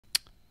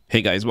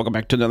Hey guys, welcome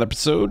back to another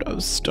episode of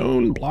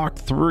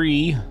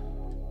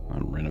Stoneblock3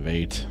 on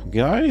Renovate.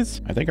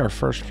 Guys, I think our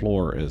first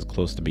floor is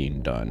close to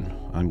being done.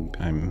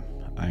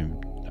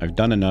 I've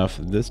done enough.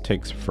 This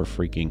takes for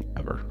freaking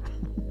ever.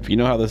 If you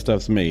know how this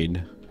stuff's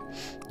made,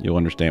 you'll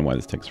understand why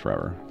this takes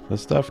forever.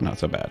 This stuff, not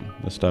so bad.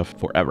 This stuff,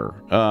 forever.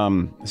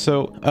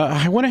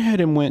 I went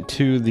ahead and went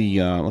to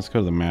the, let's go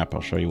to the map.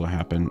 I'll show you what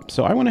happened.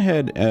 So I went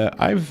ahead,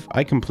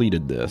 I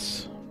completed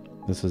this.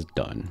 This is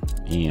done.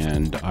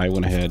 And I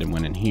went ahead and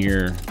went in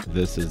here.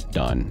 This is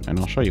done. And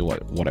I'll show you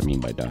what I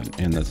mean by done.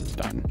 And this is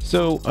done.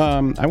 So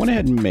I went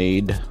ahead and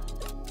made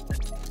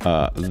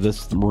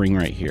this ring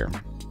right here.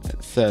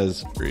 It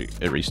says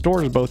it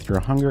restores both your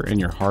hunger and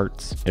your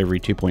hearts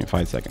every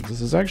 2.5 seconds. This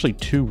is actually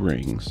 2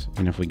 rings.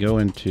 And if we go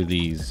into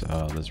these,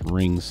 this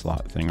ring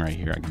slot thing right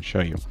here, I can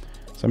show you.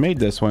 So I made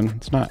this one.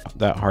 It's not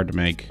that hard to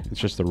make.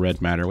 It's just the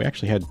red matter. We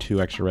actually had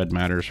 2 extra red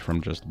matters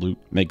from just loot.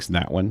 Makes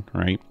that one,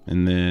 right?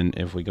 And then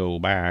if we go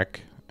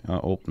back,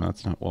 oh, no,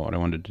 that's not what I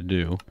wanted to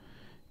do.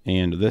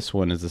 And this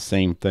one is the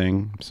same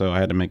thing. So I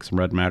had to make some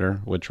red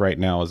matter, which right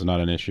now is not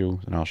an issue,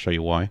 and I'll show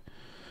you why.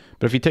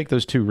 But if you take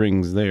those 2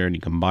 rings there and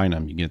you combine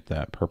them, you get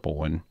that purple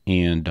one.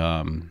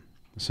 And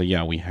so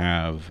yeah, we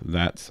have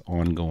that's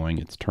ongoing.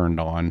 It's turned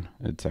on.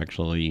 It's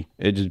actually,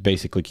 it just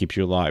basically keeps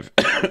you alive.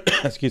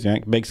 Excuse me.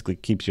 It basically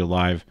keeps you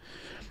alive.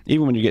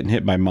 Even when you're getting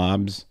hit by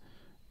mobs,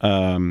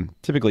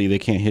 typically they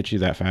can't hit you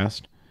that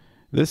fast.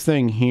 This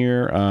thing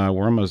here,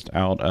 we're almost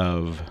out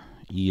of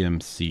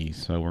EMC.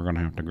 So we're going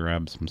to have to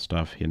grab some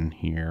stuff in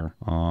here.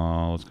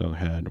 Let's go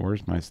ahead.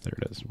 Where's my, there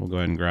it is. We'll go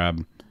ahead and grab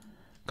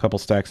a couple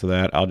stacks of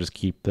that. I'll just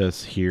keep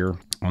this here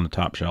on the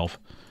top shelf.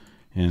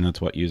 And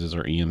that's what uses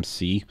our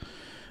EMC.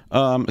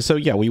 So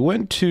yeah, we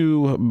went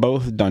to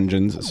both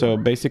dungeons. So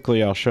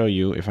basically I'll show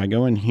you, if I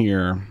go in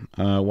here,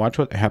 watch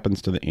what happens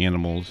to the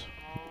animals.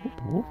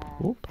 Whoop, whoop,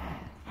 whoop.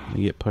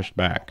 They get pushed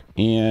back.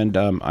 And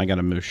I got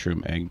a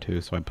mushroom egg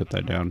too, so I put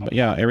that down. But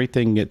yeah,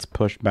 everything gets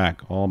pushed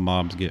back. All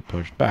mobs get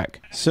pushed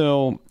back.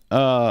 So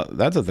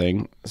that's a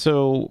thing.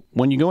 So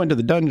when you go into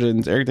the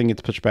dungeons, everything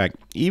gets pushed back.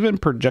 Even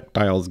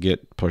projectiles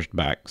get pushed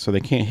back, so they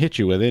can't hit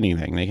you with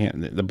anything. They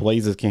can't. The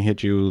blazes can't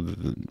hit you.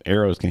 The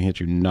arrows can't hit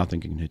you.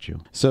 Nothing can hit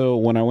you. So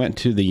when I went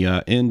to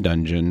the end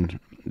dungeon,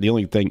 the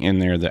only thing in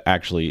there that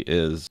actually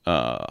is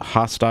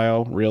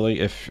hostile, really,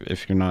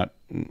 if you're not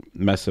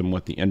messing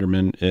with the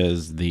Enderman,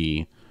 is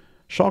the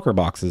shulker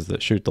boxes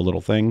that shoot the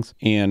little things,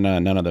 and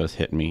none of those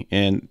hit me.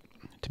 And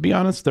to be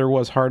honest, there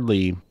was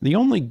hardly, the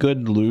only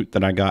good loot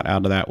that I got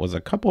out of that was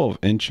a couple of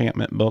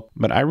enchantment books,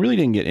 but I really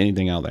didn't get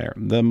anything out there.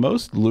 The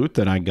most loot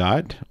that I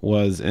got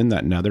was in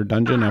that nether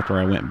dungeon after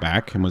I went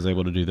back and was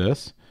able to do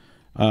this.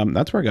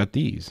 That's where I got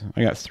these.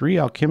 I got 3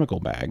 alchemical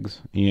bags,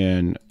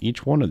 and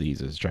each one of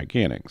these is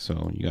gigantic.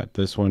 So you got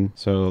this one.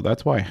 So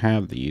that's why I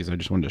have these. I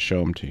just wanted to show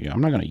them to you. I'm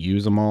not going to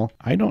use them all.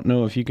 I don't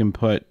know if you can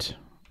put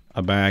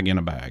a bag in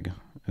a bag.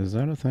 Is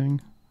that a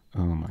thing?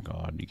 Oh my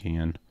God, you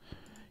can.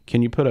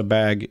 Can you put a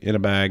bag in a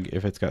bag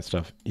if it's got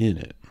stuff in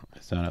it?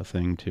 Is that a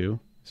thing too?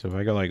 So if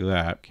I go like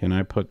that, can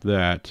I put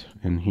that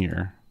in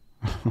here?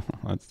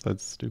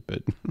 that's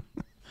stupid.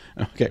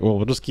 Okay, well,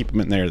 we'll just keep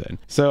them in there then.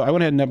 So I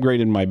went ahead and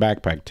upgraded my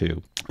backpack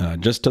too,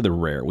 just to the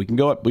rare. We can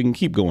go up, we can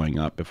keep going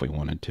up if we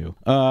wanted to.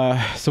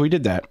 So we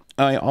did that.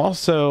 I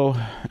also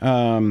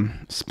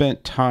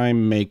spent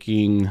time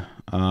making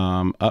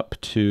up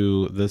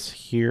to this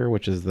here,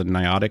 which is the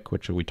Niotic,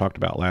 which we talked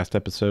about last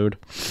episode.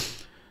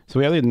 So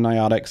we have the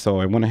Niotic,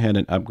 so I went ahead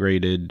and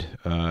upgraded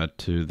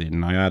to the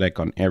Niotic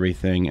on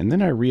everything, and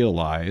then I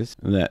realized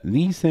that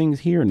these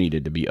things here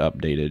needed to be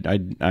updated.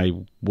 I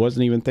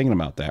wasn't even thinking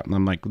about that, and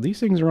I'm like,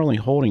 these things are only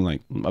holding like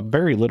a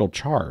very little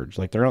charge.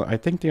 Like I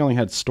think they only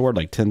had stored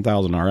like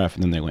 10,000 RF,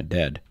 and then they went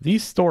dead.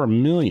 These store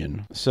 1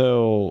 million,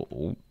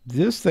 so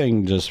this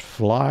thing just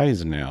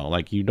flies now.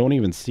 Like you don't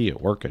even see it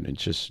working.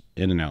 It's just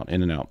in and out,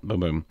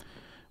 boom, boom,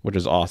 which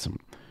is awesome.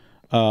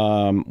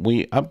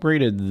 We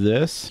upgraded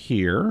this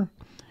here.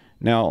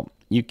 Now,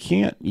 you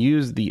can't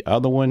use the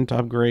other one to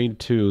upgrade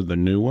to the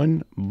new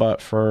one,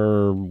 but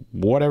for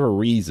whatever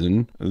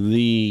reason,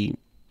 the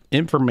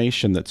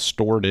information that's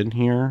stored in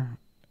here,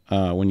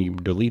 when you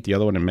delete the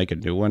other one and make a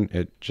new one,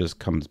 it just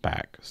comes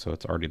back. So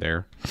it's already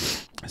there.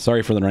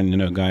 Sorry for the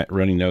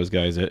running nose,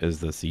 guys. It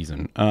is the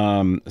season.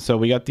 So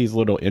we got these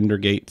little ender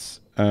gates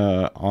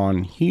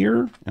on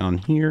here,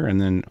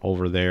 and then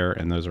over there,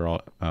 and those are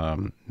all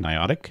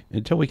Niotic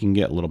until we can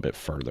get a little bit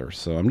further.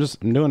 So I'm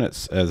doing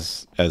it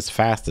as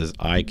fast as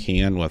I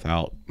can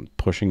without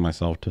pushing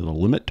myself to the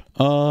limit.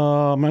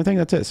 I think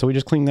that's it. So we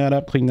just clean that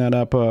up.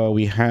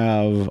 We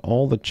have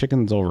all the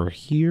chickens over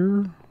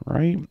here,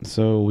 right?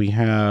 So we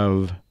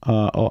have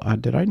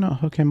did I not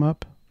hook him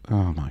up?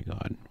 Oh my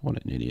God,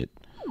 what an idiot.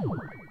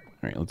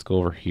 All right, let's go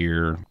over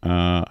here.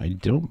 I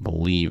don't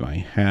believe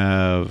I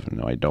have,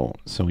 no, I don't.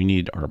 So we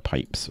need our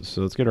pipes.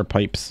 So let's get our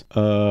pipes.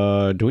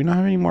 Do we not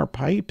have any more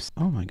pipes?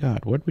 Oh my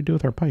God, what do we do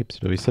with our pipes?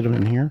 Do we set them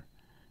in here?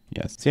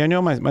 Yes. See, I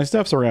know my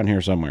stuff's around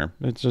here somewhere.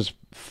 It's just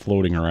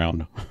floating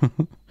around.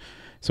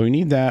 So we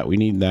need that,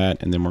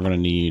 and then we're going to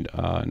need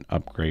an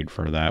upgrade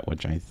for that,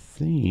 which I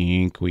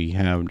think we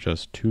have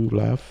just 2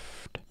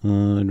 left.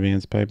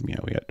 Advanced pipe, yeah,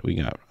 we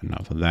got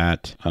enough of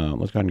that.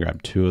 Let's go ahead and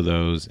grab 2 of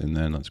those, and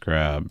then let's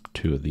grab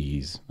 2 of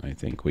these. I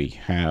think we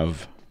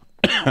have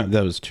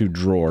those 2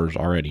 drawers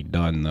already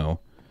done, though.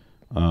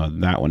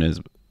 That one is,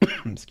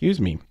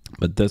 excuse me,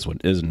 but this one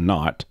is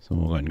not. So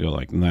we'll go ahead and go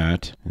like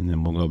that, and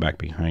then we'll go back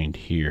behind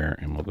here,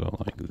 and we'll go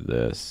like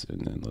this,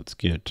 and then let's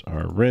get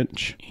our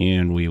wrench,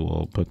 and we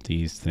will put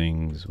these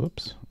things,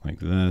 whoops, like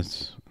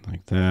this,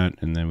 like that,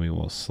 and then we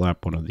will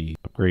slap one of the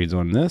upgrades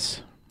on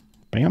this.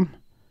 Bam.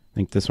 I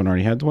think this one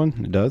already had one.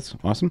 It does.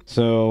 Awesome.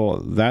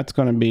 So that's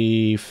going to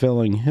be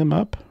filling him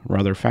up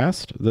rather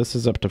fast. This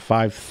is up to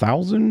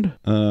 5,000.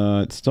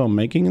 It's still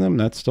making them.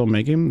 That's still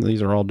making them.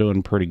 These are all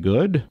doing pretty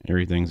good.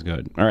 Everything's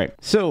good. All right.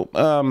 So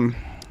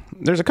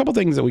there's a couple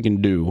things that we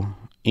can do.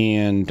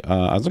 And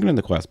I was looking in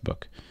the quest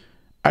book.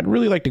 I'd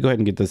really like to go ahead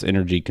and get this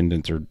energy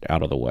condenser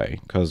out of the way,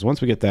 because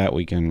once we get that,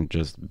 we can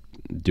just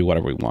do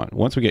whatever we want.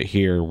 Once we get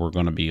here, we're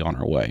going to be on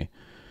our way.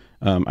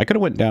 I could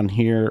have went down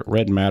here,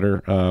 red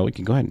matter. We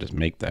can go ahead and just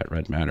make that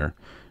red matter.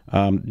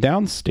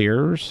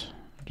 Downstairs,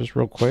 just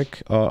real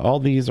quick,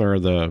 all these are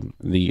the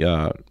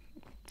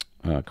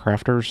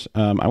crafters.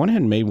 I went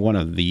ahead and made one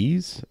of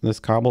these. This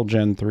Cobble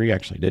Gen 3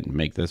 actually didn't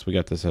make this. We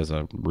got this as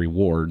a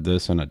reward,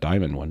 this and a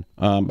diamond one.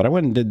 But I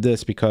went and did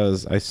this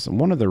because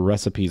one of the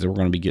recipes that we're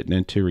going to be getting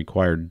into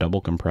required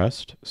double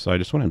compressed. So I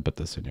just went and put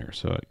this in here.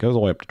 So it goes all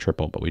the way up to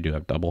triple, but we do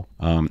have double.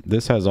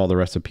 This has all the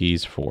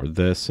recipes for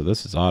this. So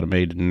this is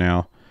automated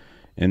now.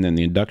 And then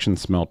the induction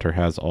smelter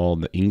has all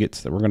the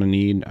ingots that we're going to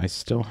need. I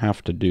still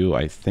have to do,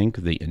 I think,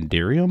 the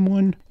Enderium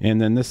one.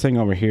 And then this thing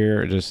over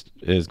here just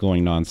is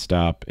going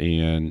nonstop.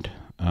 And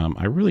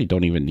I really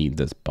don't even need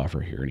this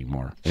buffer here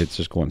anymore. It's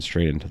just going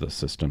straight into the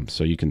system.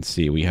 So you can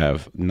see we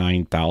have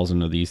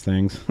 9,000 of these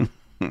things.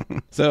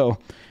 So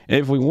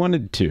if we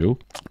wanted to,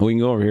 we can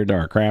go over here to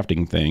our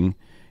crafting thing.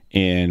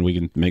 And we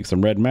can make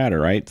some red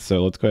matter, right?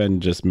 So let's go ahead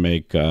and just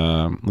make,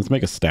 let's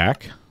make a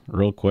stack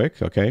real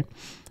quick, okay?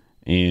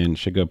 And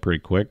should go pretty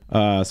quick.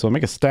 So I'll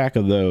make a stack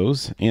of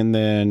those. And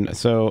then,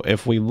 so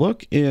if we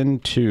look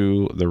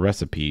into the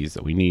recipes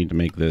that we need to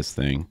make this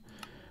thing,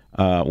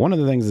 one of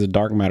the things is a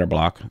dark matter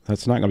block.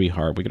 That's not going to be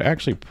hard. We could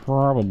actually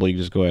probably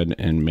just go ahead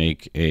and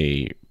make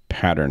a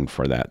pattern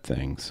for that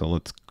thing. So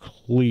let's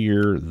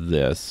clear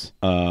this.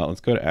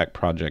 Let's go to Act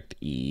Project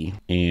E,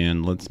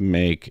 and let's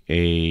make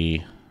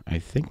a, I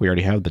think we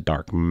already have the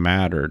dark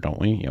matter, don't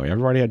we? Yeah, we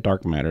already had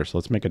dark matter. So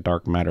let's make a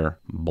dark matter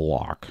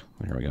block.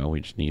 There we go.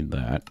 We just need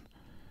that.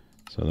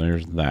 So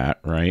there's that,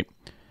 right?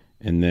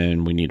 And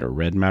then we need a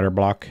red matter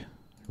block.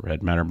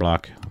 Red matter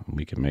block.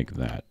 We can make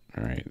that.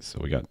 All right. So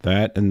we got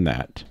that and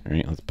that. All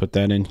right. Let's put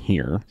that in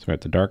here. So we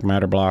got the dark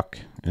matter block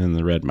and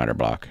the red matter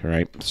block. All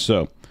right.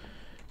 So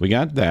we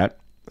got that.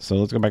 So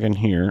let's go back in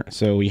here.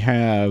 So we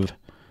have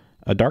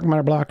a dark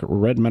matter block,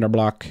 red matter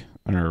block,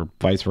 or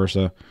vice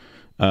versa.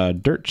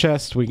 Dirt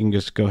chest, we can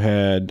just go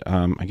ahead.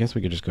 I guess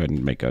we could just go ahead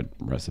and make a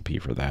recipe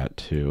for that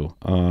too.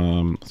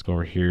 Let's go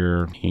over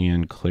here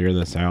and clear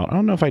this out. I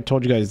don't know if I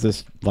told you guys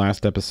this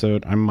last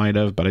episode. I might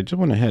have, but I just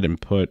went ahead and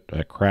put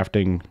a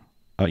crafting.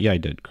 Yeah, I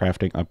did.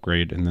 Crafting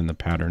upgrade and then the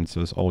pattern.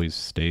 So this always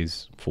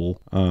stays full.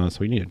 So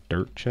we need a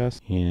dirt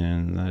chest,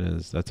 and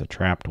that's a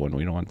trapped one.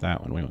 We don't want that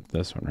one. We want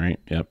this one, right?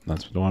 Yep,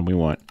 that's the one we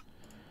want.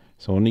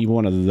 So we'll need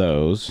one of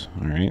those.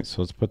 All right,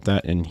 so let's put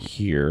that in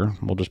here.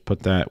 We'll just put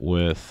that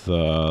with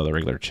the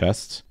regular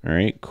chests. All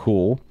right,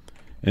 cool.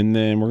 And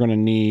then we're gonna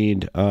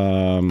need,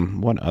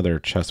 what other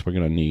chest we're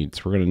gonna need?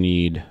 So we're gonna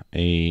need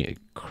a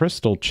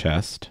crystal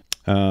chest.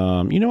 You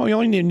know what, we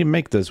only need to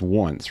make this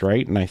once,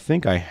 right? And I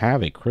think I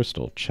have a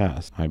crystal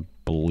chest. I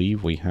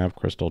believe we have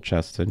crystal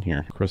chests in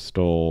here.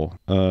 Crystal,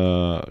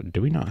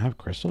 do we not have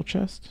crystal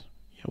chests?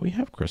 Yeah, we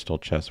have crystal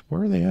chests.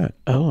 Where are they at?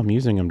 Oh, I'm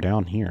using them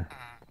down here.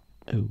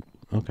 Oh.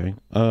 Okay.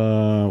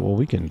 Well,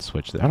 we can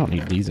switch that. I don't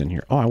need these in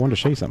here. Oh, I wanted to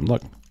show you something.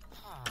 Look,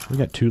 we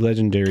got 2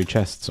 legendary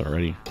chests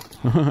already.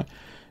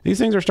 These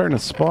things are starting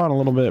to spawn a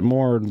little bit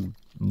more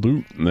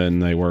loot than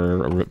they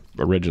were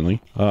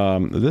originally.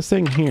 This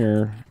thing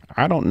here,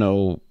 I don't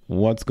know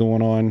what's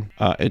going on.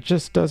 It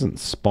just doesn't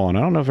spawn.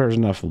 I don't know if there's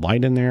enough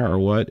light in there or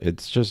what.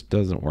 It just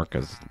doesn't work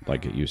as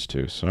like it used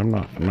to. So I'm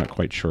not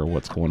quite sure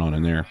what's going on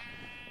in there.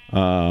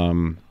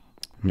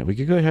 We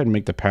could go ahead and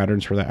make the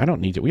patterns for that. I don't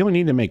need to. We only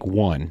need to make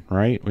one,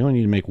 right? We only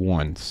need to make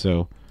one.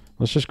 So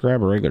let's just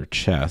grab a regular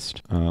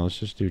chest. Let's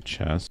just do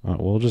chest.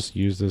 We'll just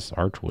use this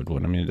archwood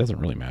one. I mean, it doesn't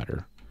really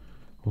matter.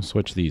 We'll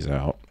switch these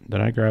out.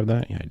 Did I grab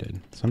that? Yeah, I did.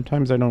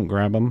 Sometimes I don't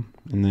grab them,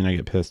 and then I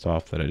get pissed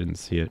off that I didn't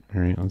see it. All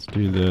right, let's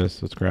do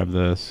this. Let's grab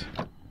this.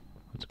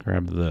 Let's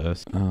grab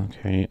this.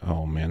 Okay.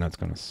 Oh, man, that's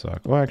going to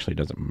suck. Well, actually, it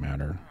doesn't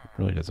matter. It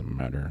really doesn't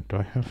matter. Do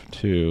I have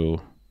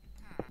to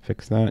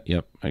fix that?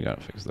 Yep, I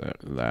gotta fix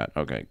that.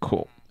 Okay,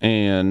 cool.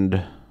 And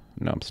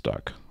now I'm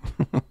stuck.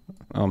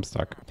 I'm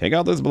stuck. Take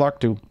out this block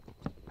too.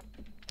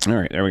 All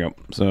right, there we go.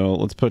 So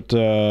let's put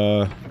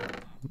those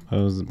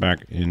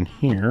back in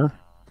here.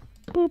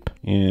 Boop,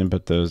 and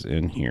put those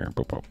in here.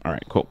 Boop, boop. All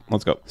right, cool.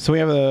 Let's go. So we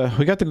have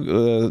we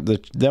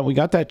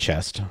got that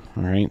chest.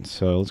 All right,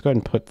 so let's go ahead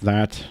and put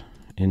that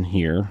in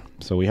here.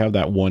 So we have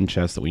that one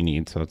chest that we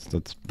need. So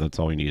that's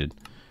all we needed.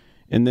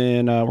 And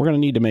then we're gonna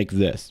need to make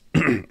this.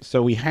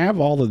 So we have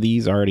all of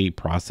these already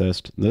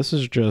processed. This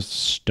is just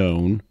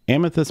stone,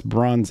 amethyst,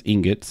 bronze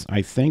ingots.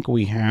 I think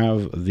we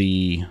have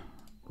the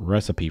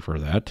recipe for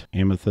that.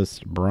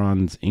 Amethyst,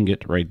 bronze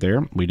ingot right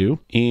there. We do.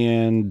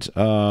 And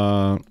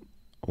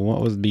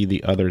what would be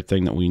the other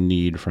thing that we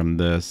need from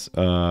this?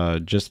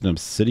 Just an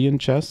obsidian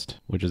chest,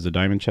 which is a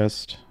diamond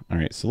chest. All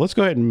right, so let's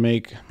go ahead and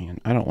make, man,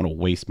 I don't want to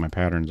waste my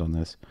patterns on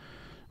this.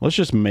 Let's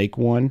just make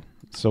one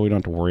so we don't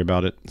have to worry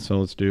about it. So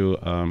let's do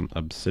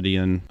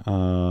obsidian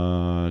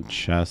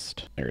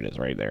chest. There it is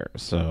right there.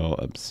 So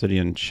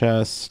obsidian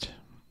chest.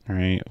 All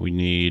right, we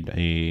need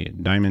a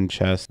diamond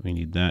chest. We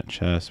need that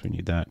chest. We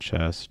need that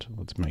chest.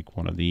 Let's make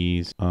one of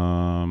these.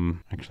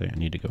 Actually, I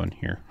need to go in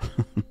here.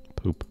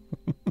 Poop.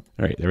 All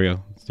right, there we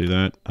go. Let's do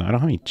that. I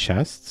don't have any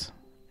chests.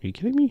 Are you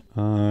kidding me?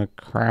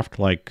 Craft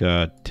like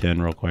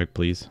 10 real quick,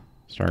 please.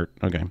 Start.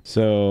 Okay,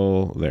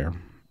 so there.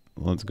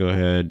 Let's go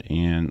ahead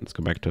and let's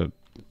go back to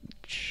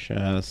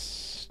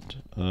chest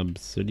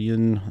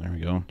obsidian. There we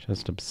go.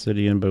 Chest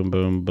obsidian. Boom,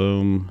 boom,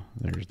 boom.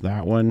 There's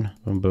that one.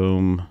 Boom,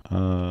 boom.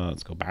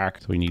 Let's go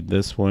back. So we need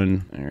this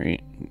one. All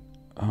right.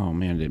 Oh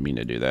man, I didn't mean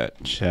to do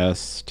that.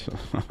 Chest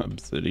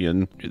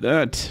obsidian. Do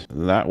that.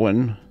 That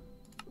one.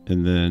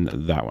 And then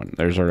that one.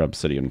 There's our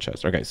obsidian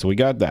chest. Okay, so we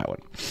got that one.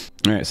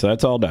 All right, so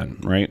that's all done,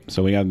 right?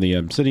 So we have the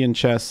obsidian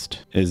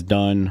chest is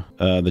done.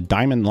 The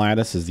diamond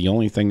lattice is the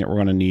only thing that we're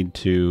going to need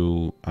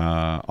to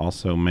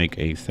also make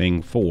a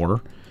thing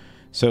for.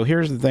 So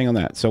here's the thing on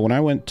that. So when I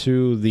went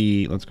to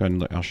the, let's go ahead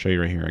and look, I'll show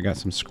you right here. I got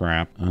some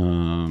scrap.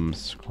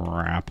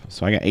 Scrap.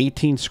 So I got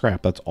 18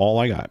 scrap. That's all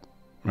I got.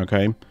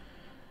 Okay.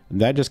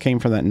 That just came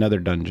from that nether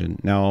dungeon.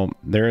 Now,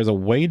 there is a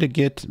way to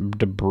get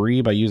debris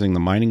by using the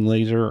mining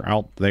laser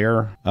out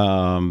there.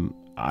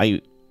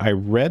 I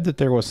read that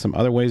there was some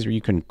other ways where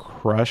you can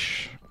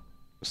crush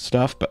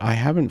stuff, but I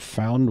haven't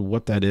found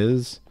what that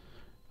is.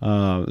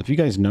 If you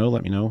guys know,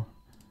 let me know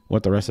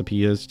what the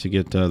recipe is to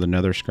get the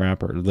nether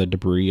scrap or the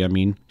debris, I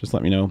mean. Just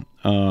let me know.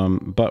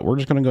 But we're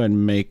just going to go ahead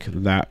and make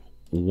that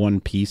one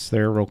piece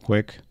there real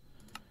quick.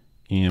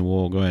 And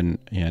we'll go ahead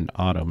and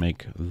auto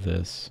make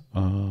this.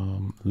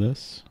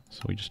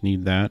 So we just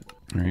need that.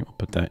 All right, we'll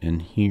put that in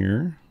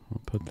here.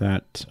 We'll put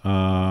that,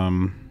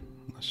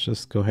 let's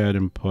just go ahead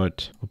and we'll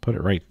put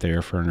it right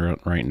there for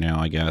right now,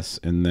 I guess.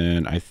 And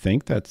then I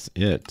think that's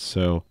it.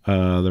 So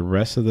the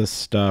rest of this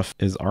stuff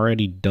is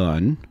already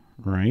done,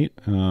 right?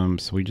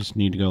 So we just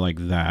need to go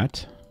like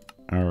that.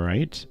 All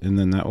right, and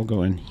then that will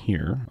go in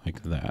here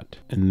like that.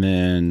 And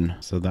then,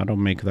 so that'll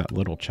make that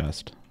little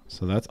chest.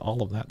 So that's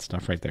all of that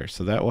stuff right there.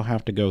 So that will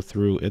have to go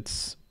through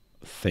its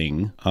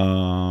thing.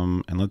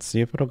 And let's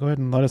see if it'll go ahead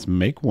and let us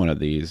make one of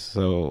these.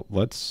 So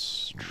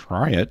let's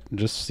try it,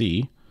 just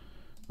see.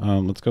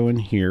 Let's go in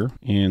here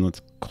and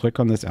let's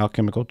click on this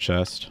alchemical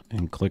chest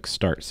and click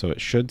start. So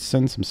it should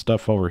send some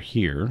stuff over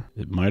here.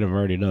 It might have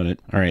already done it.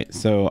 All right,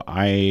 so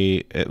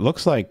it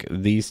looks like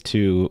these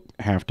two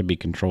have to be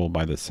controlled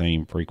by the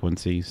same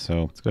frequency.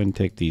 So let's go ahead and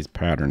take these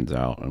patterns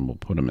out and we'll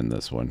put them in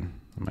this one.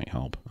 It might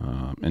help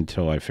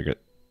until I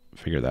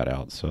figure that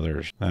out. So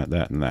there's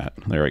that, and that.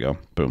 There we go.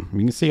 Boom. You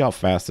can see how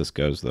fast this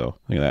goes though.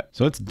 Look at that.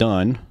 So it's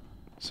done.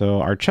 So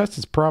our chest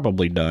is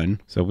probably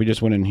done. So if we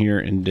just went in here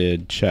and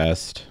did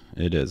chest,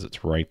 it is.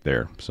 It's right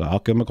there. So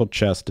alchemical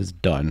chest is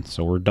done.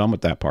 So we're done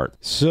with that part.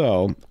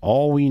 So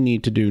all we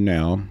need to do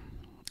now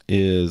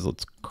is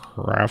let's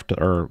craft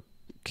or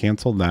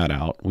cancel that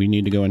out. We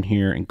need to go in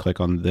here and click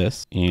on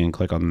this and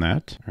click on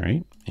that. All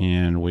right.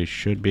 And we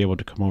should be able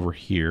to come over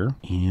here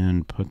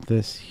and put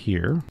this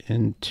here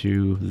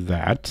into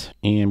that.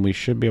 And we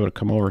should be able to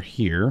come over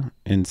here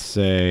and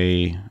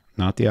say,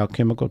 not the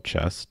alchemical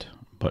chest,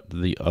 but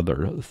the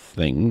other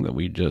thing that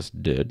we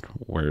just did.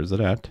 Where is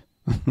it at?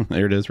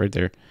 There it is right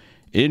there.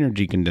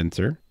 Energy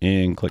condenser,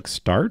 and click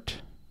start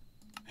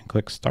and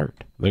click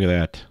start. Look at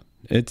that.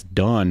 It's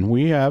done.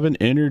 We have an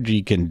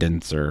energy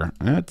condenser.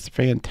 That's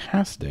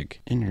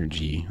fantastic.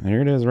 Energy.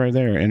 There it is right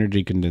there.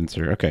 Energy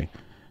condenser. Okay.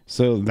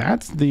 So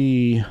that's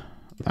the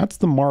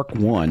Mark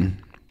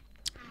 1.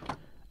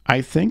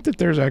 I think that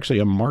there's actually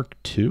a Mark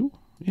 2.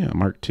 Yeah,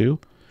 Mark 2.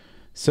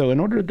 So in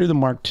order to do the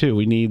Mark 2,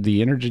 we need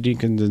the energy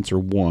condenser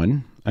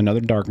 1, another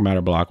dark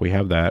matter block. We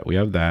have that. We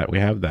have that. We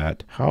have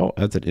that.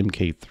 That's an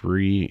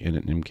MK3 and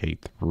an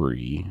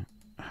MK3.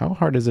 How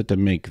hard is it to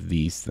make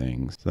these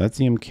things? So that's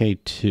the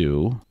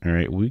MK2. All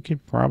right, we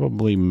could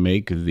probably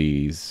make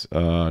these.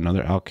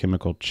 Another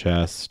alchemical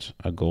chest,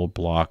 a gold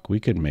block. We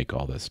could make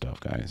all this stuff,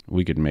 guys.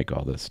 We could make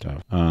all this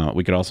stuff.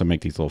 We could also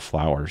make these little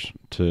flowers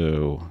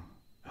to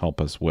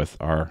help us with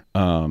our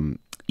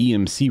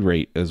EMC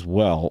rate as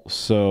well.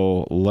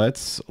 So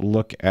let's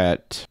look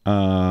at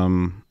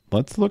going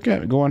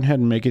ahead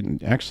and make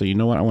it. Actually, you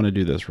know what? I want to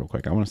do this real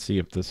quick. I want to see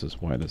if this is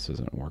why this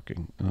isn't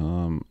working.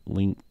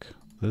 Link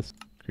this.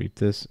 Create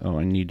this. Oh,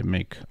 I need to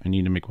make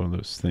one of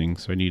those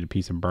things. So I need a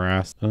piece of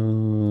brass.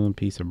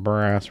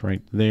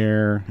 Right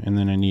there. And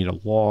then I need a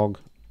log.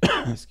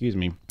 Excuse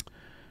me.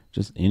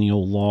 Just any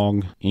old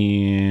log,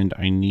 and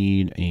I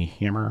need a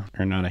hammer,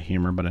 or not a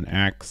hammer, but an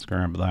axe.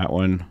 Grab that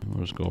one.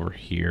 We'll just go over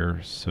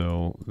here.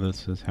 So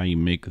this is how you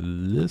make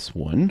this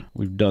one.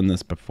 We've done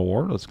this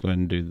before. Let's go ahead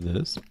and do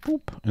this.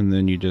 Boop. And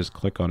then you just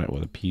click on it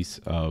with a piece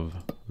of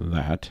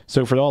that.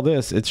 So for all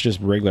this, it's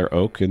just regular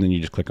oak, and then you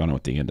just click on it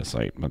with the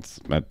andesite.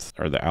 That's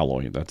or the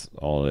alloy. That's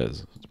all it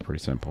is. It's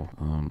pretty simple.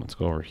 Let's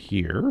go over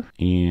here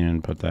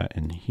and put that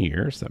in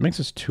here. So that makes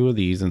us 2 of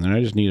these, and then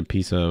I just need a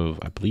piece of,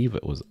 I believe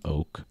it was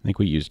oak. I think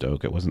we used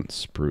oak. It wasn't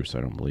spruce,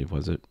 I don't believe,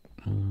 was it?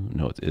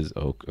 No, it is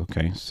oak.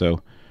 Okay,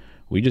 so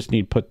we just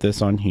need to put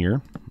this on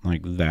here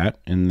like that,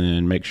 and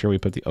then make sure we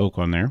put the oak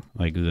on there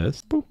like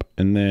this. Boop.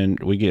 And then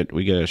we get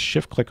a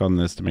shift click on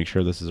this to make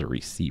sure this is a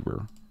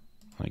receiver.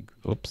 Like,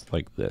 oops,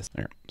 like this.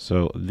 There.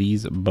 So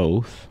these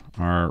both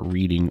are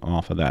reading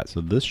off of that.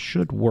 So this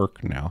should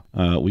work now.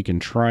 We can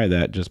try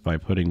that just by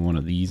putting one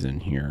of these in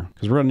here,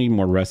 because we're gonna need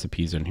more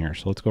recipes in here.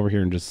 So let's go over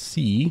here and just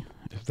see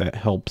if that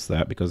helps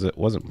that, because it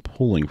wasn't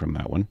pulling from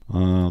that one.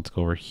 Let's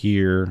go over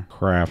here,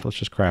 craft. Let's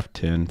just craft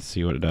 10,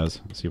 see what it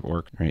does, see if it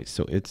works. All right,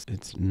 so it's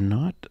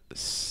not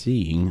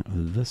seeing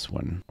this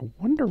one. I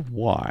wonder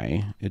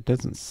why it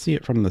doesn't see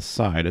it from the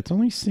side. It's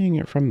only seeing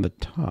it from the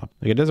top.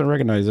 Like, it doesn't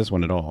recognize this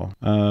one at all.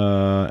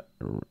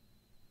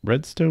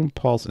 Redstone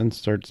pulse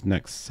inserts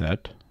next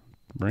set,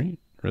 right?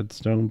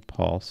 Redstone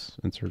pulse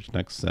inserts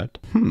next set.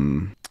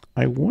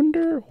 I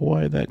wonder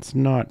why that's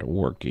not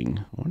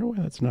working.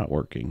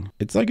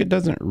 It's like it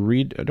doesn't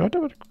read. Do I have to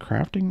put a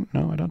crafting?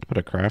 No, I don't have to put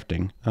a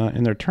crafting.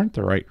 And they're turned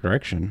the right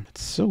direction.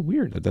 It's so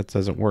weird that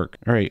doesn't work.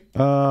 All right.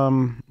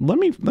 Let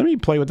me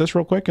play with this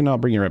real quick, and I'll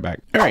bring you right back.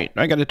 All right,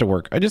 I got it to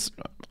work.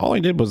 All I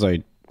did was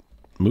I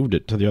moved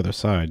it to the other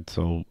side.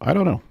 So I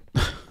don't know.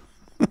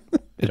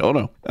 I don't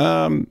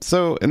know.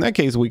 So in that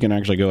case, we can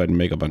actually go ahead and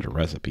make a bunch of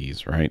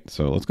recipes, right?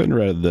 So let's go ahead and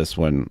read this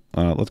one.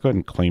 Let's go ahead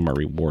and claim our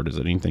reward. Is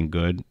it anything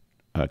good?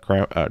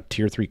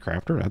 Tier 3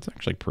 crafter. That's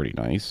actually pretty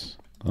nice.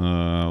 We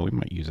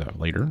might use that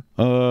later.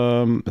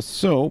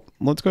 So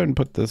let's go ahead and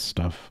put this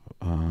stuff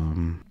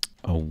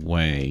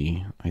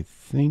away. I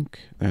think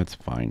that's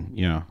fine.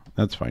 Yeah,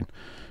 that's fine.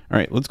 All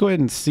right, let's go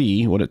ahead and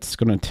see what it's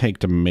going to take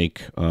to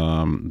make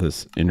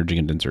this energy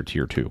condenser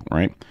tier 2,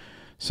 right?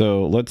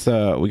 So let's,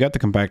 we got the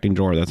compacting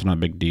drawer. That's not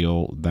a big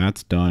deal.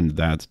 That's done.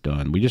 That's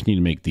done. We just need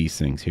to make these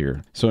things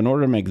here. So in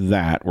order to make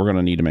that, we're going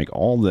to need to make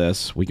all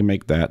this. We can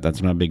make that.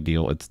 That's not a big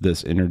deal. It's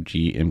this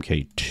energy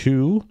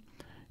MK2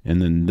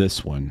 and then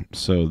this one.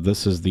 So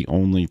this is the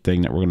only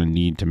thing that we're going to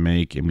need to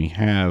make. And we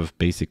have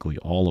basically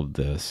all of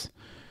this,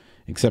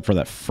 except for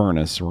that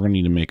furnace. So we're going to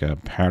need to make a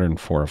pattern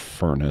for a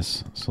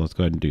furnace. So let's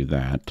go ahead and do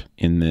that.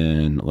 And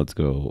then let's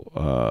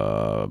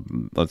go,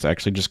 let's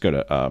actually just go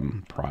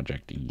to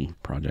Project E.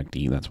 Project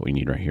E, that's what we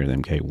need right here, the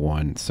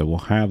MK1. So we'll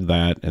have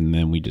that, and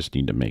then we just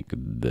need to make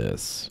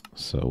this.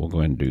 So we'll go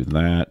ahead and do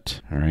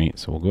that. All right,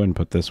 so we'll go ahead and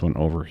put this one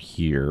over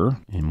here,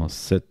 and we'll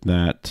set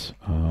that.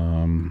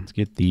 Let's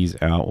get these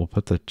out. We'll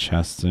put the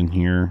chests in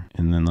here,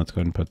 and then let's go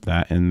ahead and put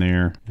that in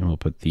there, and we'll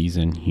put these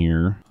in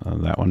here,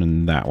 that one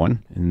and that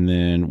one. And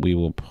then we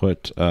will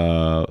put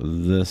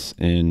this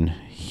in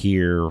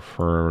here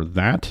for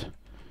that.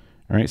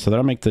 All right, so that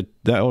will make the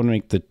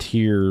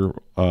tier,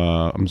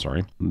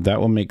 that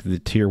will make the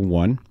tier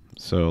 1.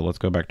 So let's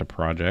go back to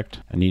project.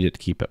 I need it to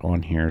keep it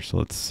on here. So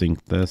let's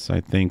sync this,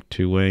 I think,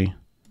 2-way,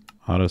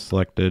 auto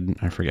selected.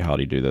 I forget how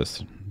to do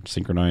this,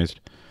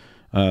 synchronized.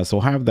 So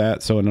we'll have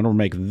that. So in order to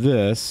make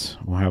this,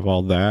 we'll have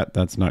all that.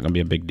 That's not gonna be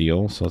a big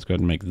deal. So let's go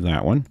ahead and make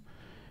that one.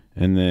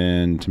 And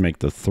then to make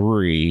the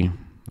 3,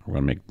 we're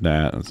gonna make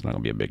that. That's not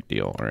gonna be a big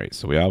deal. All right,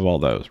 so we have all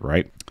those,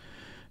 right?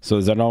 So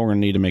is that all we're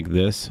gonna need to make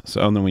this? So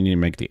then we need to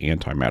make the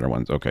antimatter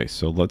ones. Okay,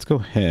 so let's go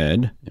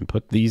ahead and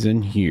put these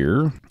in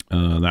here,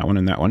 that one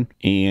and that one.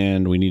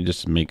 And we need to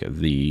just make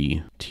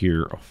the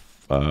tier,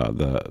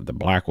 the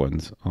black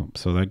ones. Oh,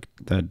 so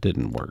that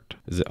didn't work.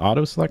 Is it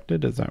auto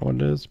selected? Is that what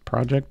it is?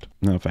 Project?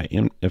 No, if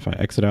I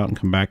exit out and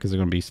come back, is it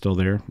gonna be still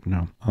there?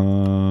 No.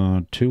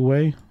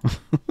 2-way?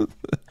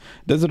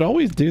 Does it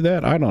always do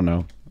that? I don't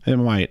know. It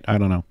might, I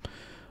don't know.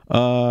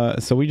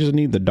 So we just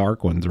need the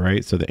dark ones,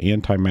 right? So the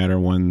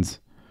antimatter ones,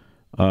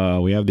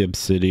 we have the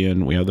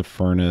obsidian, we have the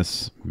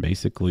furnace,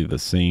 basically the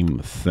same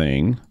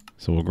thing.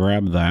 So we'll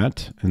grab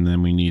that, and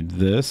then we need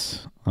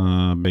this,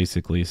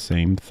 basically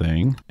same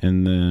thing.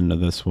 And then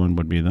this one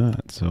would be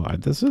that. So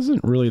this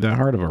isn't really that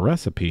hard of a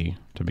recipe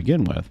to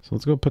begin with. So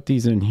let's go put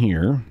these in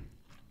here.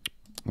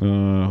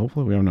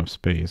 Hopefully we have enough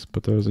space.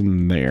 Put those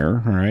in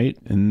there, all right?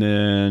 And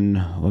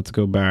then let's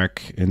go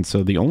back. And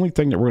so the only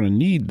thing that we're gonna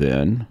need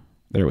then,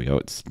 there we go,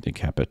 it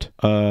kept it.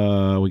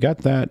 We got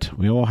that.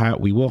 We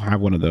will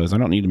have one of those. I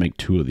don't need to make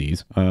 2 of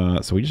these.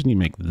 So we just need to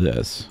make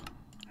this.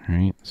 All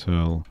right,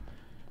 so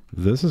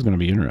This is going to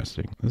be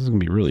interesting. This is going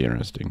to be really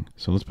interesting.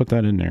 So let's put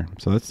that in there.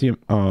 So that's the,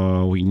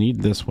 we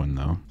need this one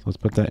though. So let's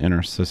put that in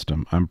our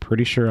system. I'm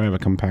pretty sure I have a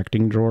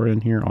compacting drawer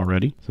in here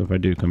already. So if I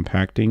do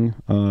compacting,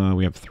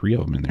 we have 3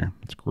 of them in there.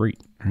 That's great.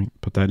 All right,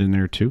 put that in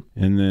there too.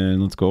 And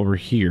then let's go over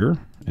here.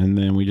 And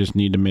then we just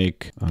need to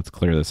make, let's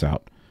clear this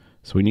out.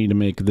 So we need to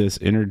make this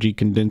energy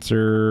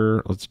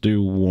condenser. Let's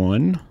do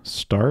 1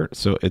 start.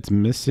 So it's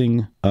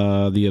missing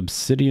the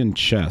obsidian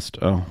chest.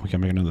 Oh, we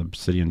can make another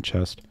obsidian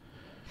chest.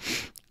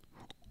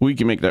 We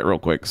can make that real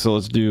quick. So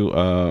let's do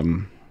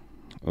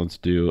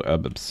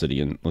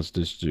obsidian. Let's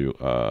just do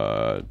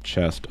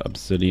chest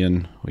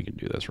obsidian. We can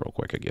do this real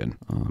quick again.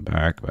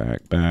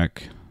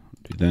 Back.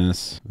 Do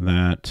this,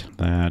 that.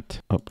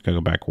 Oh, gotta go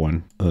back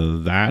 1.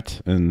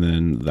 That, and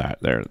then that.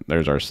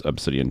 There's our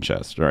obsidian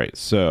chest. All right,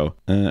 so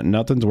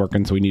nothing's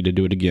working, so we need to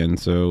do it again.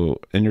 So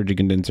energy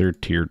condenser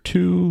tier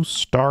 2,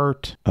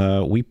 start.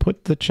 We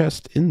put the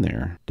chest in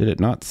there. Did it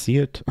not see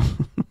it?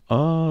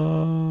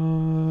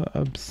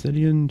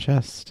 Obsidian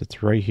chest.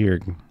 It's right here.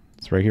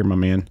 It's right here, my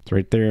man. It's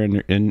right there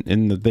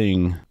in the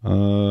thing.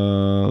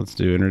 Let's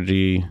do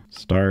energy,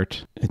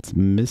 start. It's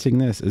missing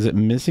this. Is it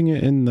missing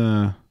it in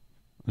the...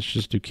 Let's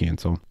just do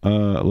cancel.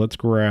 Let's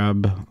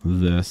grab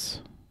this.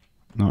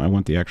 No, I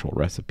want the actual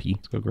recipe.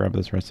 Let's go grab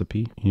this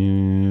recipe.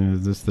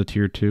 Is this the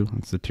tier 2?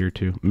 It's the tier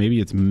 2. Maybe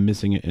it's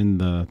missing it in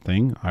the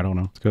thing. I don't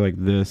know. Let's go like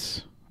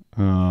this.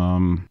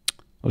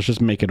 Let's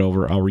just make it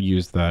over. I'll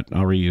reuse that.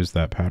 I'll reuse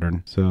that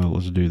pattern. So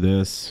let's do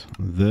this.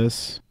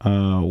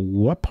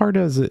 What part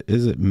is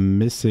it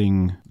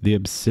missing the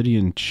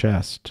obsidian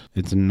chest?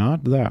 It's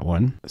not that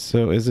one.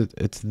 So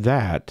it's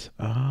that.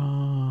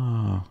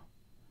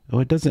 Oh,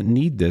 it doesn't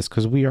need this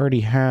because we already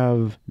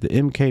have the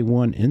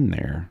MK1 in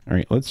there. All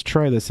right, let's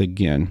try this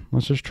again.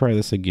 Let's just try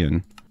this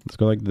again. Let's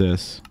go like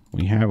this.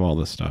 We have all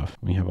this stuff.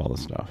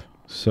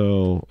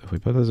 So if we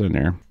put this in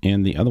there,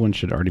 and the other one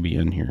should already be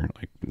in here.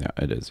 Like, yeah,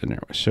 it is in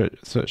there. So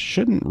it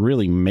shouldn't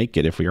really make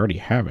it if we already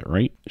have it,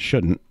 right? It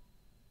shouldn't.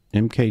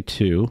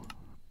 MK2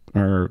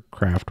 or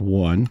craft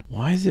 1.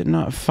 Why is it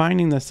not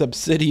finding this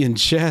obsidian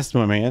chest,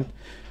 my man?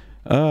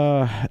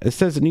 It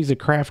says it needs to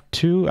craft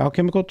 2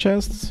 alchemical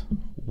chests.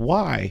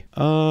 Why?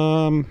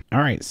 All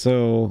right,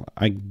 so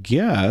I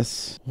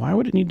guess why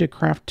would it need to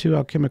craft 2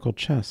 alchemical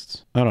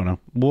chests? I don't know.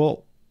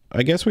 Well,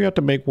 I guess we have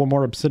to make 1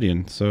 more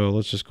obsidian. So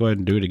let's just go ahead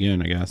and do it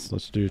again, I guess.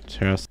 Let's do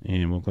chest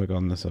and we'll click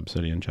on this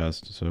obsidian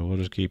chest. So we'll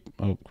just keep,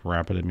 oh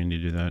crap, I didn't mean to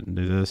do that. And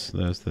do this.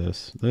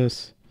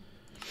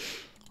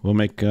 We'll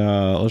make,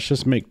 let's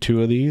just make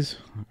 2 of these.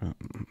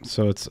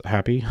 So it's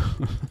happy,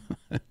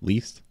 at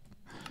least.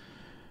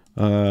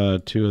 2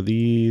 of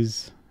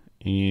these.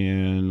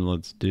 And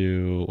let's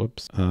do,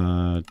 whoops,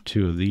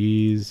 2 of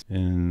these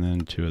and then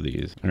 2 of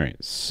these. All right,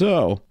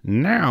 so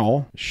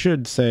now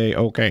should say,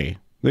 okay,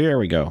 there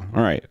we go.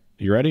 All right,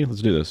 you ready?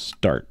 Let's do this.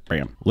 Start,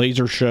 bam.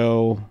 Laser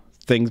show,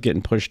 things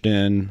getting pushed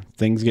in,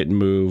 things getting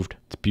moved.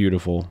 It's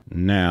beautiful.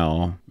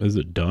 Now, is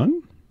it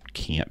done?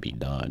 Can't be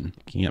done.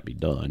 Can't be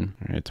done.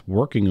 All right, it's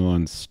working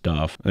on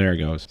stuff. There it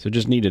goes. So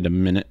just needed a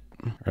minute.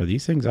 Are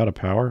these things out of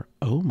power?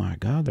 Oh my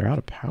God, they're out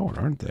of power,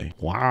 aren't they?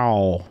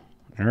 Wow.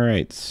 All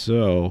right,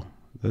 so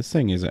this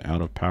thing isn't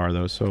out of power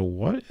though. So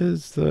what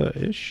is the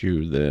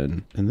issue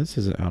then? And this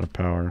isn't out of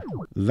power.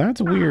 That's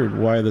weird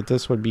why that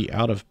this would be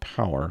out of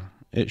power.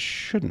 It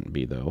shouldn't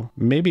be though.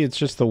 Maybe it's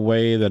just the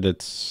way that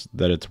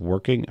it's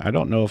working. I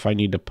don't know if I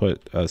need to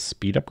put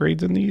speed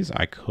upgrades in these.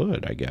 I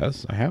could, I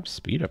guess. I have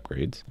speed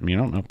upgrades. I mean,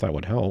 I don't know if that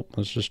would help.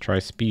 Let's just try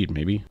speed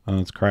maybe.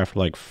 Let's craft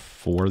like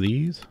 4 of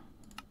these.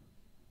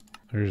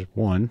 There's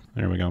 1.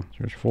 There we go.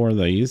 There's 4 of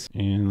these.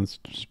 And let's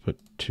just put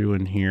 2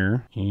 in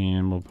here.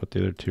 And we'll put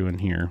the other 2 in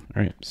here.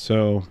 All right.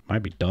 So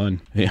might be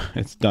done. Yeah,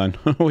 it's done.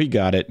 We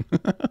got it.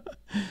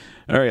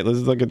 All right. Let's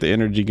look at the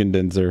energy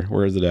condenser.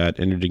 Where is it at?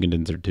 Energy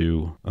condenser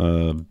 2.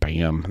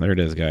 Bam. There it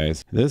is,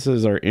 guys. This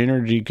is our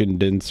energy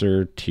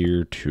condenser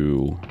tier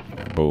 2.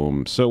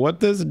 Boom. So what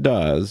this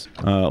does,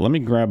 let me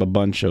grab a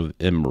bunch of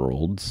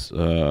emeralds.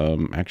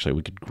 Actually,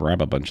 we could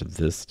grab a bunch of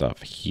this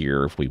stuff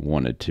here if we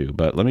wanted to,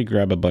 but let me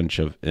grab a bunch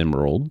of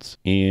emeralds.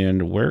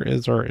 And where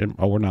is our,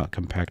 oh, we're not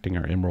compacting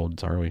our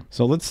emeralds, are we?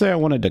 So let's say I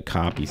wanted to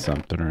copy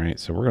something, all right?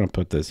 So we're going to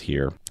put this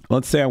here.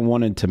 Let's say I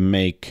wanted to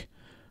make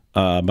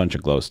a bunch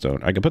of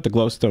glowstone. I could put the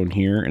glowstone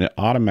here and it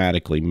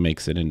automatically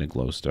makes it into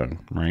glowstone,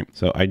 right?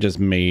 So I just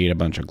made a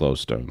bunch of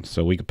glowstone.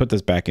 So we could put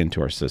this back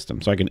into our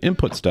system. So I can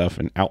input stuff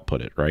and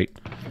output it, right?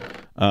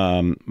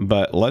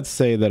 But let's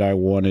say that I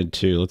wanted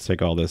to, let's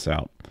take all this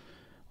out.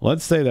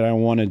 Let's say that I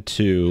wanted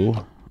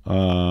to,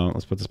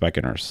 let's put this back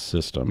in our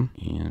system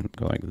and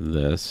go like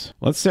this.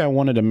 Let's say I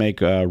wanted to make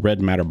red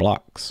matter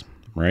blocks,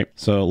 right?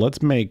 So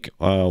let's make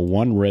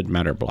 1 red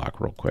matter block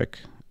real quick.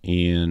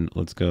 And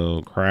let's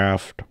go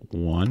craft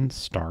 1,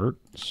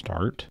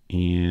 start,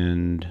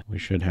 and we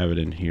should have it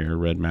in here,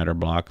 red matter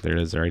block. There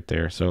it is right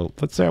there. So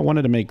let's say I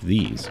wanted to make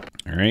these.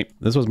 All right,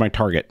 this was my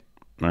target.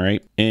 All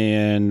right,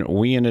 and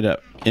we ended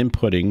up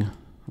inputting,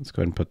 let's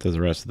go ahead and put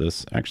the rest of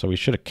this. Actually, we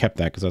should have kept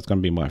that because that's going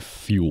to be my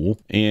fuel.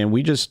 And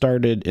we just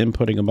started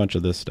inputting a bunch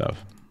of this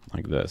stuff.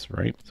 like this,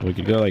 right? So we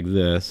could go like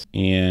this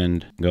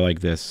and go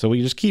like this. So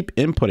we just keep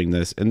inputting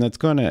this, and that's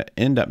going to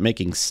end up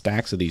making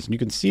stacks of these. And you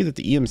can see that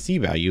the EMC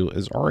value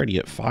is already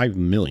at 5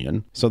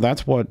 million. So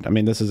that's what, I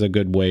mean, this is a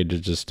good way to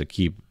just to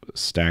keep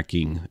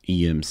stacking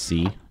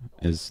EMC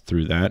is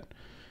through that.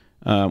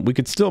 We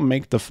could still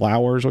make the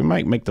flowers. We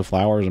might make the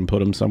flowers and put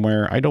them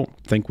somewhere. I don't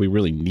think we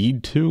really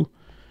need to.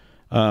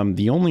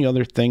 The only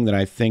other thing that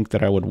I think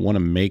that I would want to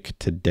make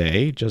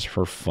today, just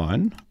for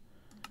fun,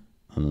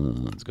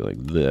 let's go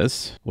like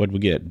this. What did we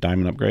get?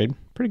 Diamond upgrade.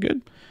 Pretty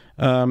good.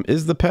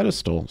 Is the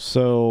pedestal.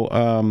 So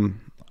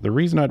the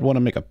reason I'd want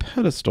to make a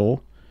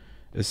pedestal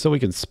is so we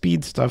can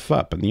speed stuff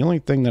up. And the only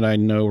thing that I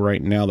know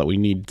right now that we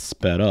need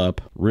sped up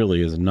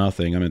really is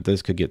nothing. I mean,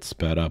 this could get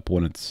sped up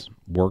when it's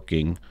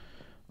working.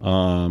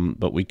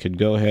 But we could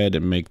go ahead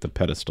and make the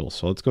pedestal.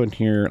 So let's go in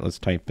here. Let's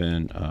type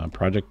in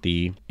Project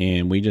D,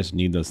 and we just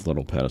need this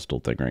little pedestal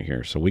thing right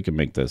here. So we can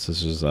make this.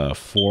 This is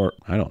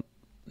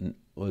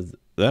was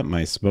that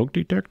my smoke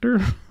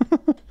detector?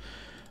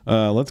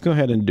 Let's go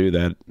ahead and do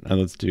that.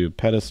 Let's do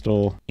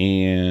pedestal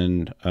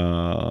and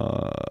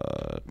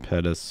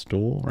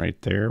pedestal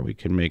right there. We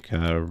can make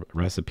a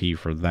recipe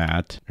for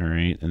that. All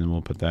right, and then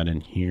we'll put that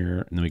in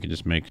here, and then we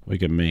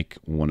can make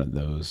one of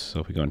those. So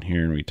if we go in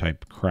here and we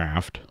type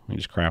craft, we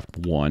just craft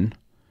one,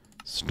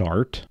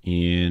 start,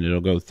 and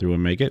it'll go through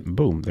and make it.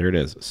 Boom, there it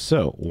is.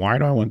 So why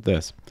do I want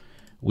this?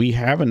 We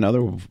have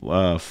another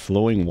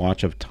flowing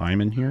watch of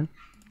time in here.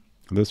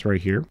 This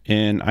right here,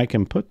 and I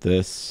can put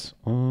this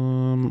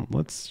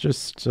let's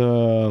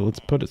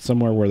put it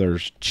somewhere where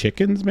there's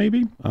chickens,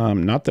 maybe.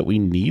 Not that we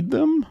need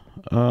them.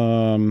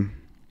 I'm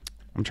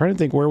trying to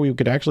think where we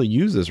could actually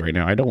use this right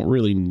now. I don't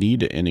really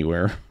need it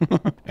anywhere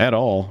at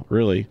all,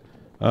 really.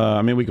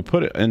 I mean, we could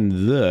put it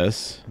in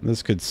this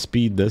could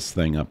speed this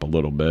thing up a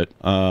little bit.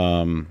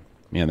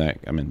 Yeah,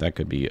 that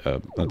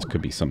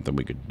could be something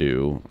we could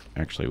do.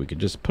 Actually, we could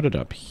just put it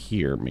up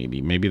here,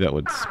 maybe that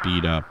would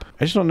speed up.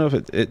 I just don't know if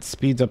it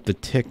speeds up the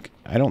tick.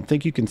 I don't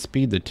think you can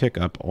speed the tick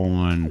up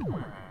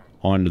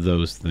onto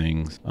those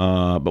things.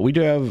 But we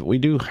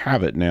do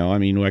have it now. I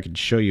mean, I could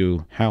show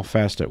you how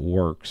fast it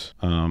works.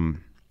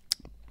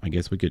 I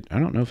guess we could. I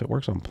don't know if it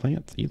works on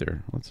plants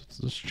either. Let's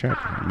check.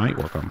 It might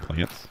work on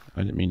plants.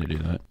 I didn't mean to do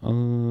that.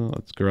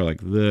 Let's go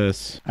like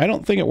this. I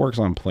don't think it works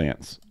on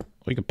plants.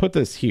 We could put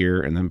this here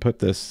and then put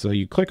this. So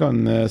you click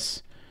on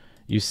this,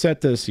 you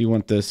set this, you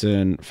want this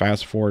in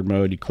fast forward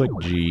mode, you click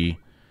G,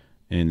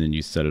 and then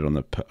you set it on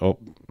the, oh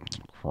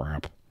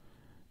crap.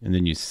 And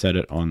then you set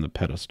it on the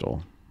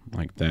pedestal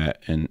like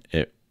that. And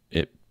it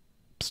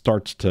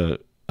starts to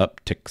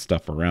uptick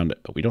stuff around it,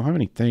 but we don't have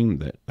anything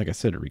that, like I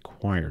said, it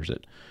requires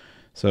it.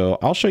 So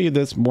I'll show you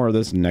more of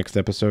this next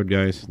episode,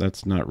 guys.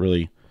 That's not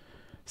really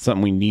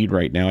something we need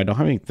right now. I don't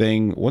have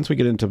anything. Once we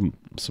get into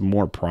some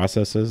more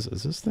processes,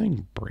 is this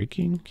thing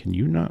breaking? Can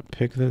you not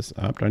pick this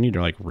up? Do I need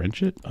to like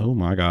wrench it? Oh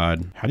my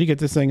God. How do you get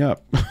this thing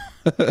up?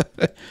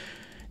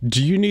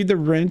 Do you need the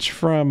wrench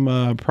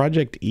from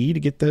Project E to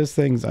get those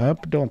things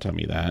up? Don't tell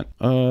me that.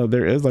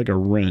 There is like a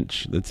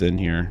wrench that's in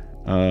here.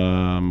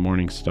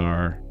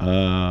 Morningstar.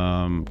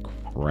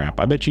 Crap.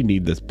 I bet you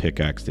need this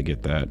pickaxe to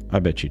get that. I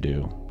bet you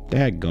do.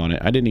 Daggone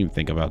it. I didn't even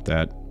think about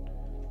that.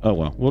 Oh,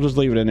 well, we'll just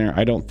leave it in there.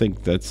 I don't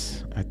think I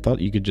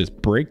thought you could just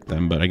break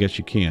them, but I guess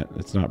you can't.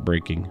 It's not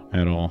breaking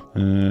at all.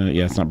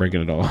 Yeah, it's not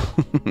breaking at all.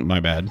 My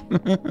bad.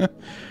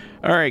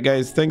 All right,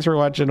 guys. Thanks for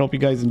watching. Hope you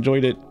guys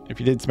enjoyed it. If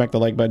you did, smack the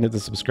like button, hit the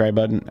subscribe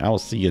button. I'll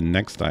see you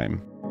next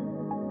time.